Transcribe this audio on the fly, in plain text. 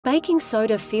Baking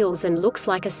soda feels and looks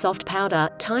like a soft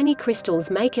powder. Tiny crystals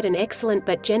make it an excellent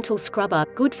but gentle scrubber,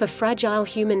 good for fragile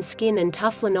human skin and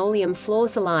tough linoleum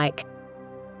floors alike.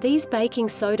 These baking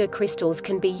soda crystals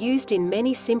can be used in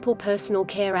many simple personal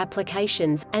care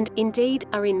applications, and, indeed,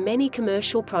 are in many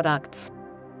commercial products.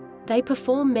 They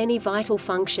perform many vital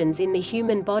functions in the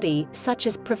human body, such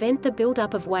as prevent the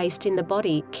buildup of waste in the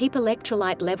body, keep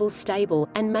electrolyte levels stable,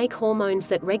 and make hormones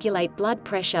that regulate blood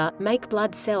pressure, make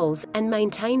blood cells, and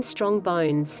maintain strong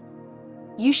bones.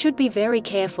 You should be very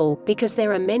careful, because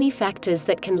there are many factors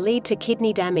that can lead to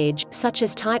kidney damage, such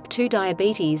as type 2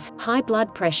 diabetes, high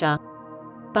blood pressure.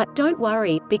 But don't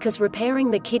worry, because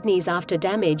repairing the kidneys after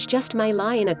damage just may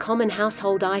lie in a common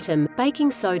household item,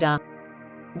 baking soda.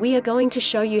 We are going to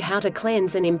show you how to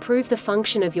cleanse and improve the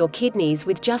function of your kidneys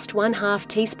with just 1/2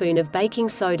 teaspoon of baking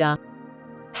soda.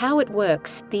 How it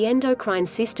works: the endocrine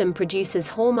system produces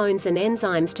hormones and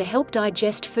enzymes to help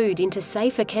digest food into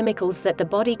safer chemicals that the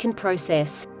body can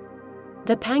process.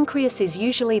 The pancreas is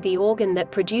usually the organ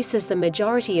that produces the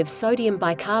majority of sodium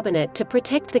bicarbonate to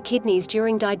protect the kidneys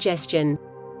during digestion.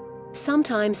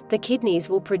 Sometimes, the kidneys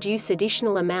will produce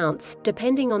additional amounts,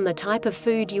 depending on the type of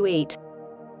food you eat.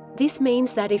 This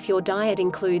means that if your diet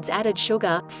includes added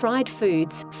sugar, fried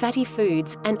foods, fatty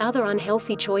foods, and other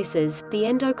unhealthy choices, the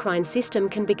endocrine system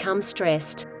can become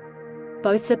stressed.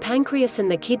 Both the pancreas and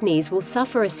the kidneys will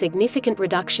suffer a significant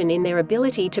reduction in their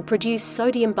ability to produce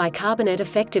sodium bicarbonate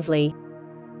effectively.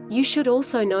 You should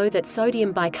also know that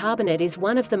sodium bicarbonate is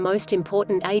one of the most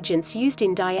important agents used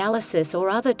in dialysis or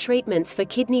other treatments for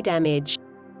kidney damage.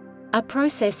 A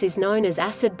process is known as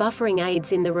acid buffering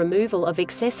aids in the removal of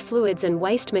excess fluids and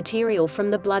waste material from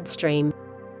the bloodstream.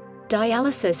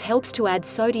 Dialysis helps to add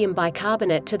sodium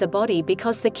bicarbonate to the body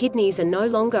because the kidneys are no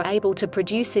longer able to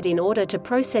produce it in order to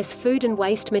process food and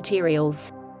waste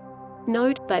materials.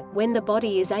 Note, but, when the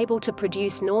body is able to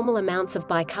produce normal amounts of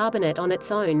bicarbonate on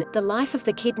its own, the life of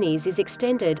the kidneys is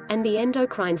extended, and the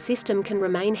endocrine system can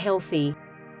remain healthy.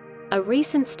 A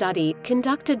recent study,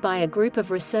 conducted by a group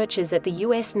of researchers at the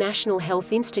U.S. National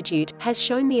Health Institute, has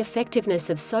shown the effectiveness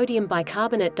of sodium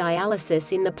bicarbonate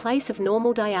dialysis in the place of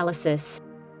normal dialysis.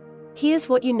 Here's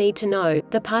what you need to know: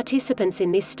 the participants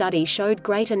in this study showed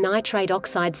greater nitrate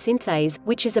oxide synthase,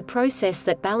 which is a process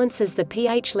that balances the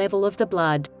pH level of the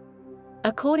blood.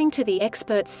 According to the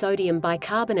experts, sodium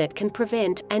bicarbonate can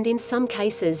prevent, and in some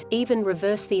cases, even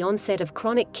reverse the onset of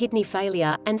chronic kidney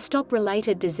failure, and stop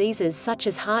related diseases such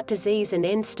as heart disease and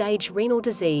end-stage renal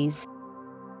disease.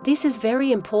 This is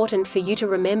very important for you to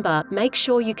remember. Make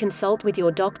sure you consult with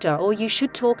your doctor, or you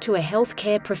should talk to a health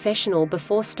care professional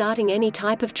before starting any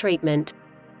type of treatment.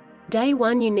 Day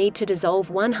 1, you need to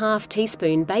dissolve 1/2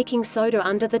 teaspoon baking soda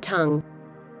under the tongue.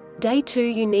 Day 2,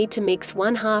 you need to mix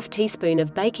 1/2 teaspoon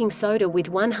of baking soda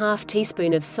with 1/2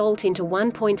 teaspoon of salt into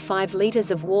 1.5 liters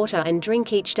of water and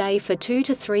drink each day for 2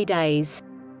 to 3 days.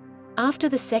 After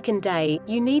the second day,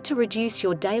 you need to reduce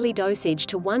your daily dosage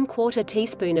to 1/4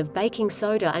 teaspoon of baking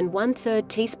soda and 1/3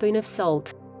 teaspoon of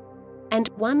salt. And,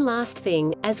 one last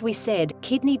thing, as we said,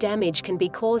 kidney damage can be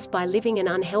caused by living an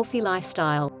unhealthy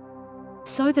lifestyle.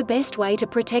 So the best way to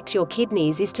protect your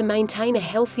kidneys is to maintain a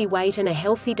healthy weight and a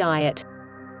healthy diet.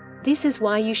 This is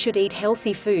why you should eat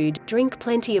healthy food, drink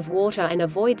plenty of water and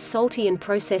avoid salty and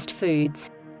processed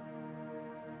foods.